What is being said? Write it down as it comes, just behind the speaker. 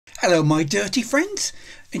Hello my dirty friends,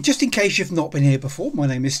 and just in case you've not been here before, my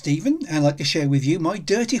name is Stephen and I'd like to share with you my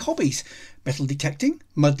dirty hobbies: metal detecting,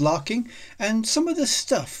 mudlarking and some of the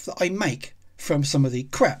stuff that I make from some of the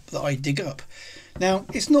crap that I dig up. Now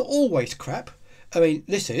it's not always crap. I mean,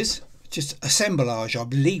 this is just assemblage, I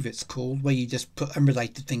believe it's called, where you just put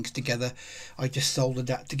unrelated things together. I just soldered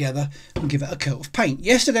that together and give it a coat of paint.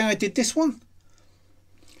 Yesterday I did this one,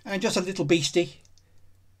 and just a little beastie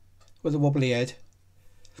with a wobbly head.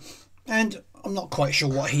 And I'm not quite sure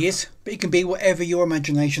what he is, but he can be whatever your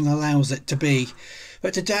imagination allows it to be.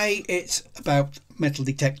 But today it's about metal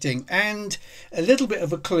detecting and a little bit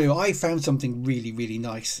of a clue. I found something really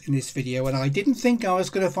nice in this video, and I didn't think I was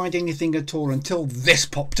going to find anything at all until this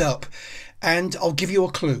popped up. And I'll give you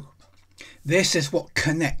a clue. This is what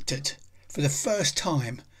connected for the first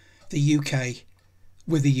time the UK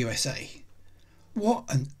with the USA. What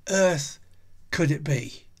on earth could it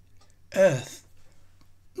be? Earth.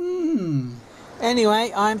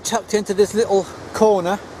 Anyway, I'm tucked into this little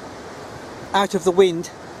corner out of the wind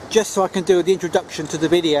just so I can do the introduction to the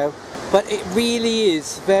video, but it really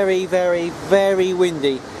is very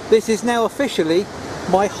windy. This is now officially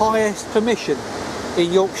my highest permission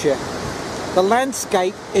in Yorkshire. The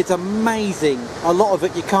landscape is amazing. A lot of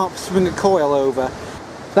it you can't swing a coil over.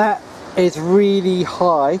 That is really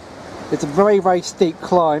high. It's a very steep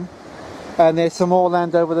climb, and there's some more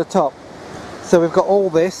land over the top. So we've got all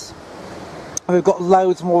this, and we've got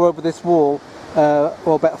loads more over this wall,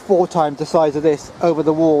 or about 4 times the size of this over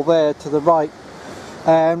the wall there to the right.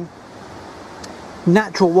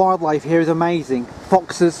 Natural wildlife here is amazing.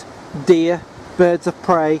 Foxes, deer, birds of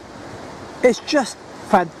prey. It's just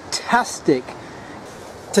fantastic.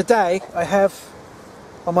 Today I have,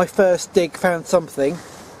 on my first dig, found something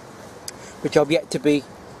which I've yet to be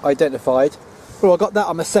identified. Well, I got that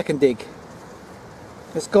on the second dig.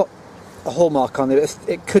 It's got a hallmark on it.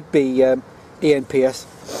 It could be ENPS.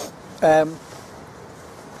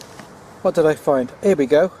 What did I find? Here we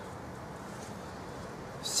go.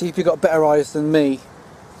 See if you've got better eyes than me.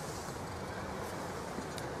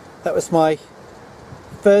 That was my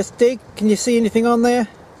first dig. Can you see anything on there?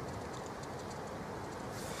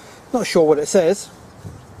 Not sure what it says.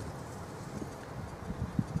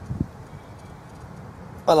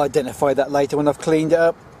 I'll identify that later when I've cleaned it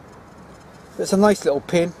up. It's a nice little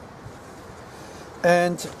pin.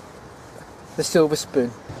 And the silver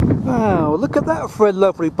spoon. Wow, look at that for a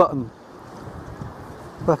lovely button.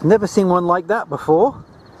 I've never seen one like that before.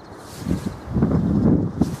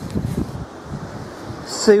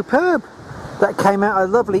 Superb. That came out a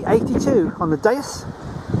lovely 82 on the dais.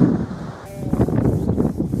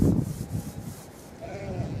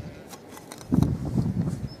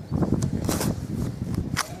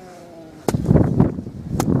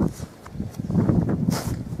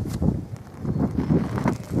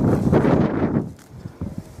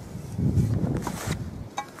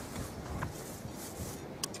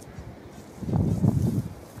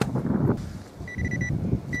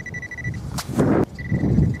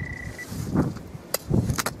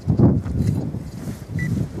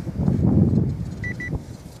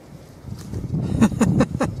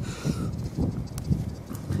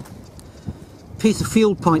 Piece of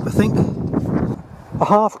field pipe, I think. A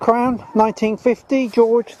half crown, 1950,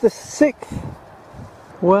 George the 6th.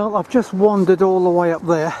 Well, I've just wandered all the way up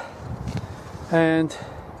there and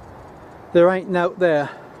there ain't note there.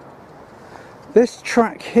 This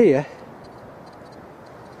track here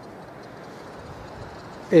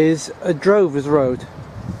is a drover's road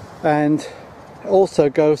and it also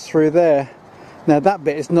goes through there. Now that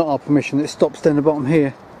bit is not our permission, it stops down the bottom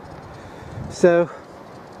here. So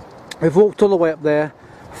we've walked all the way up there,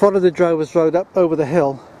 followed the drover's road up over the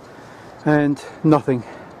hill, and nothing.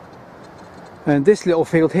 And this little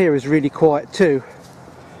field here is really quiet too.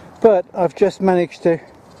 But I've just managed to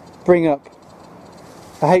bring up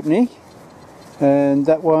a halfpenny, and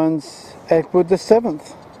that one's Edward the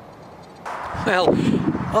 7th. Well,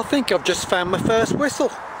 I think I've just found my first whistle.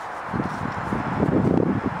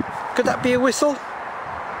 Could that be a whistle?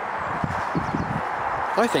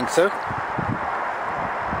 I think so.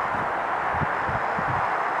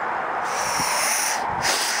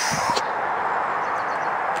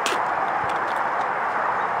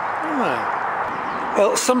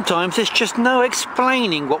 Well, sometimes there's just no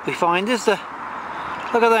explaining what we find, is there?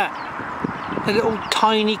 Look at that. A little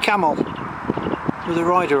tiny camel with a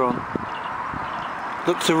rider on.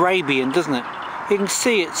 Looks Arabian, doesn't it? You can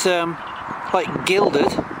see it's like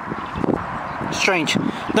gilded. Strange.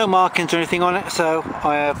 No markings or anything on it, so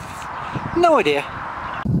I have no idea.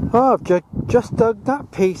 Oh, I've just dug that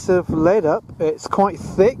piece of lead up. It's quite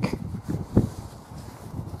thick.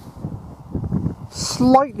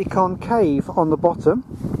 slightly concave on the bottom,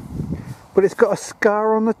 but it's got a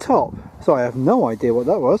scar on the top, so I have no idea what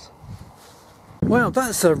that was. Well,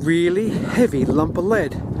 that's a really heavy lump of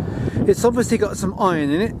lead. It's obviously got some iron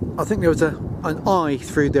in it. I think there was an eye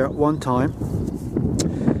through there at one time.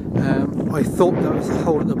 I thought that was a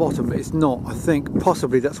hole at the bottom, but it's not. I think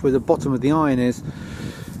possibly that's where the bottom of the iron is.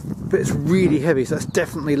 But it's really heavy, so that's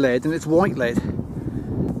definitely lead, and it's white lead.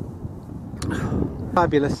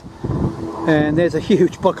 Fabulous. And there's a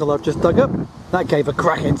huge buckle I've just dug up. That gave a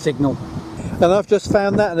cracking signal. And I've just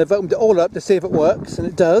found that, and I've opened it all up to see if it works, and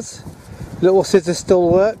it does. Little scissors still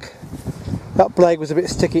work. That blade was a bit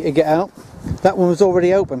sticky to get out. That one was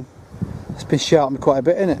already open. It's been sharpened quite a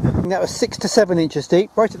bit, isn't it? And that was 6 to 7 inches deep,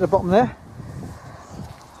 right at the bottom there.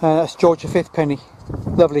 That's George V penny.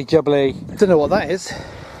 Lovely jubbly. Don't know what that is,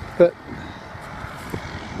 but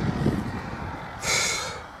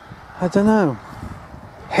I don't know.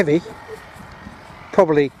 Heavy.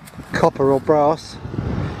 Probably copper or brass.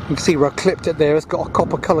 You can see where I clipped it there. It's got a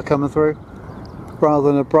copper colour coming through rather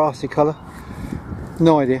than a brassy colour.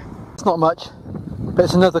 No idea. It's not much, but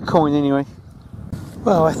it's another coin anyway.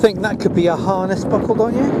 Well, I think that could be a harness buckle,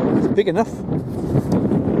 don't you? It's big enough.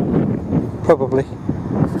 Probably.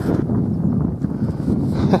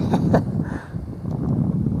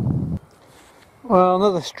 Well,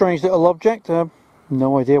 another strange little object.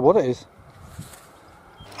 No idea what it is.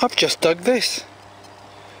 I've just dug this.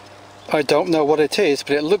 I don't know what it is,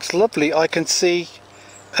 but it looks lovely. I can see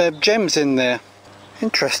gems in there.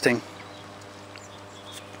 Interesting.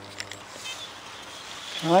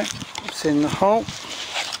 Right, it's in the hole.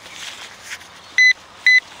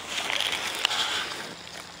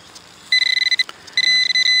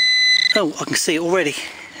 Oh, I can see it already.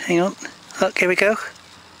 Hang on. Look, here we go.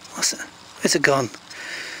 What's it? Where's it gone?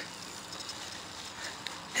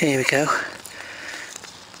 Here we go.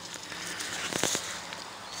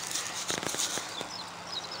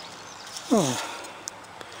 Oh.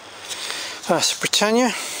 That's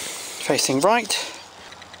Britannia, facing right.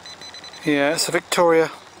 Yeah, it's a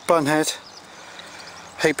Victoria bunhead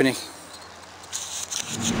halfpenny.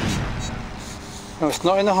 No, it's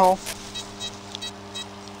not in the hole.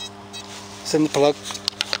 It's in the plug.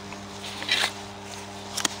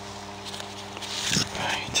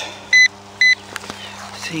 Right.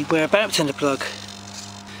 See whereabouts in the plug.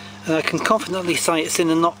 And I can confidently say it's in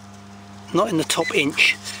the not in the top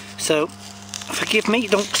inch. So forgive me,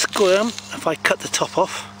 don't squirm if I cut the top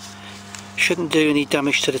off. Shouldn't do any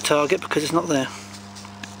damage to the target because it's not there.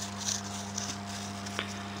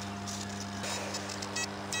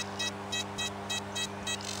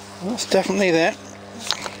 Well, it's definitely there.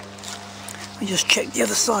 Let me just check the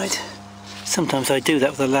other side. Sometimes I do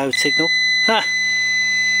that with a loud signal. Ah!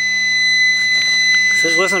 So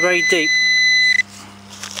it wasn't very deep.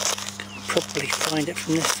 Can probably find it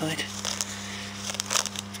from this side.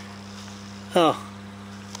 Oh,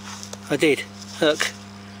 I did. Look.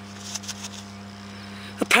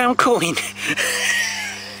 £1 coin.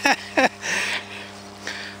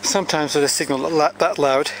 Sometimes with a signal that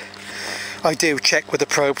loud, I do check with the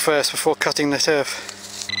probe first before cutting the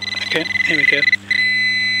turf. Okay, here we go.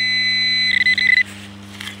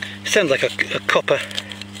 Sounds like a copper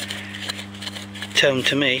tone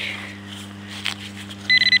to me.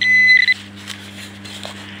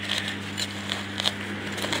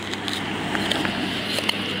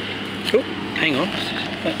 Oh, hang on.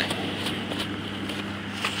 Look.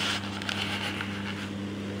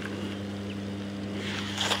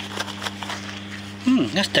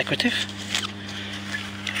 That's decorative.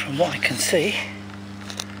 From what I can see.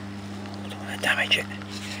 I don't want to damage it.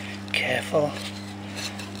 Careful.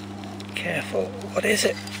 Careful. What is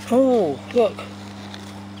it? Oh, look.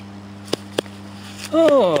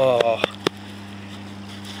 Oh,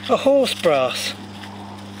 a horse brass.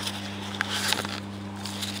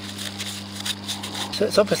 So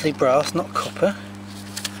it's obviously brass, not copper.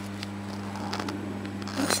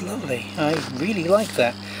 That's lovely. I really like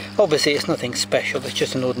that. Obviously it's nothing special, it's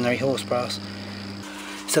just an ordinary horse brass.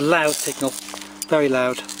 It's a loud signal, very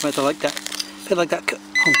loud. Where do I like that? A bit like that.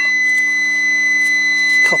 Oh.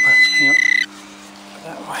 Copper. Hang on.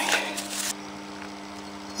 That way.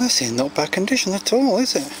 That's in not bad condition at all,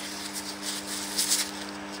 is it?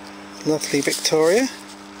 Lovely Victoria.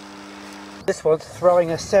 This one's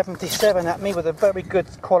throwing a 77 at me with a very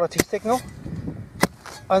good quality signal.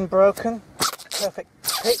 Unbroken, perfect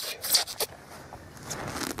pitch.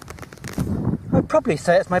 I'd probably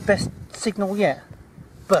say it's my best signal yet,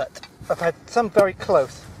 but I've had some very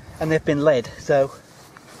close and they've been lead, so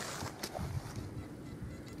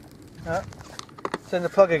it's in the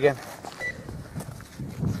plug again.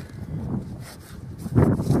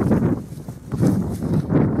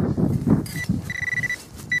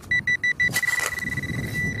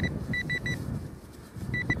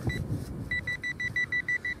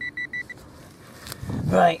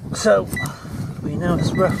 Right, so we know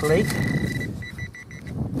it's roughly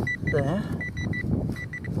there.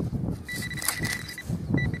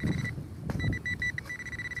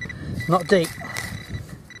 Not deep.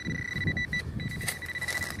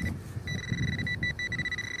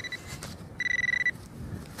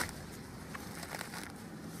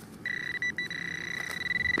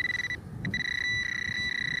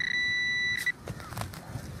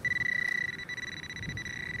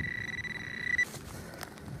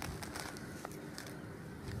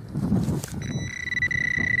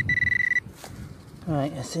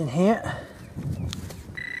 Right, it's in here.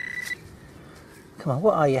 Come on,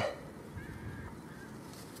 what are you?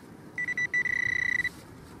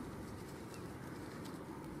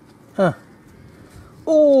 Huh.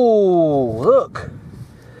 Oh, look!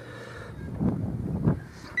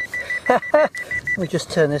 Let me just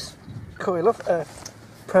turn this coil off,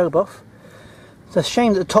 probe off. It's a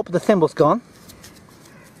shame that the top of the thimble's gone.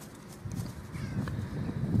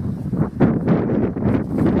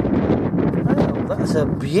 Oh, that's a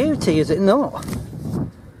beauty, is it not?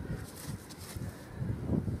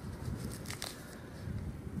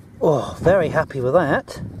 Oh, very happy with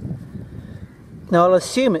that. Now I'll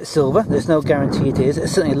assume it's silver, there's no guarantee it is. It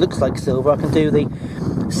certainly looks like silver. I can do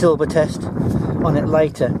the silver test on it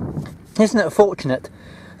later. Isn't it fortunate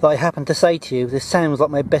that I happen to say to you, this sounds like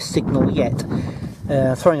my best signal yet.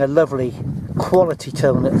 Throwing a lovely quality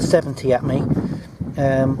tone at 70 at me,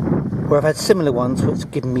 where I've had similar ones which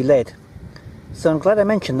have given me lead. So I'm glad I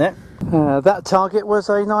mentioned that. That target was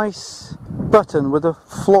a nice button with a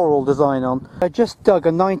floral design on. I just dug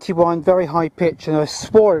a 91 very high pitch and I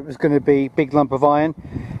swore it was going to be a big lump of iron,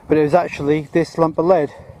 but it was actually this lump of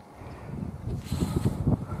lead.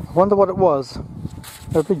 I wonder what it was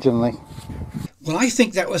originally. Well, I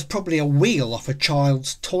think that was probably a wheel off a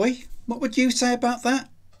child's toy. What would you say about that?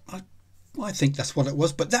 I think that's what it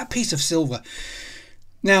was, but that piece of silver.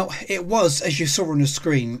 Now, it was, as you saw on the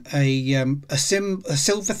screen, a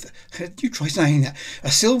silver. You try saying that.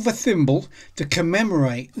 A silver thimble to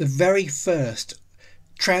commemorate the very first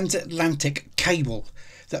transatlantic cable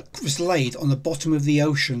that was laid on the bottom of the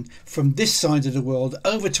ocean from this side of the world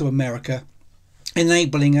over to America,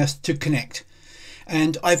 enabling us to connect.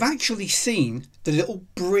 And I've actually seen the little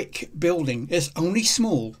brick building, it's only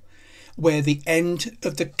small, where the end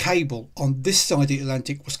of the cable on this side of the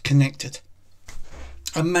Atlantic was connected.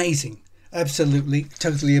 Amazing, absolutely,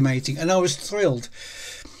 totally amazing. And I was thrilled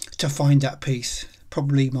to find that piece,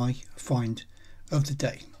 probably my find of the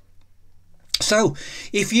day. So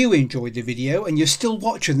if you enjoyed the video and you're still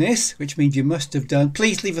watching this, which means you must have done,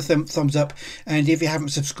 please leave a thumbs up, and if you haven't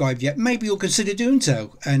subscribed yet, maybe you'll consider doing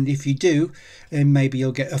so. And if you do, then maybe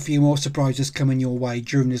you'll get a few more surprises coming your way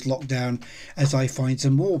during this lockdown, as I find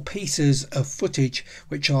some more pieces of footage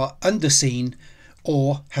which are underseen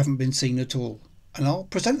or haven't been seen at all, and I'll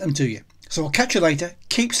present them to you. So I'll catch you later,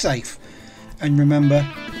 keep safe, and remember,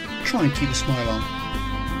 try and keep a smile on.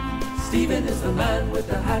 Stephen is the man with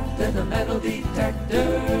the hat and the metal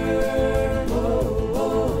detector. Whoa,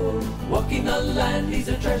 whoa. Walking the land, he's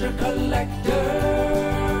a treasure collector.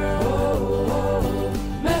 Whoa, whoa.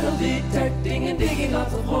 Metal detecting and digging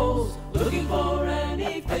lots of holes, looking for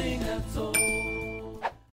anything that's old.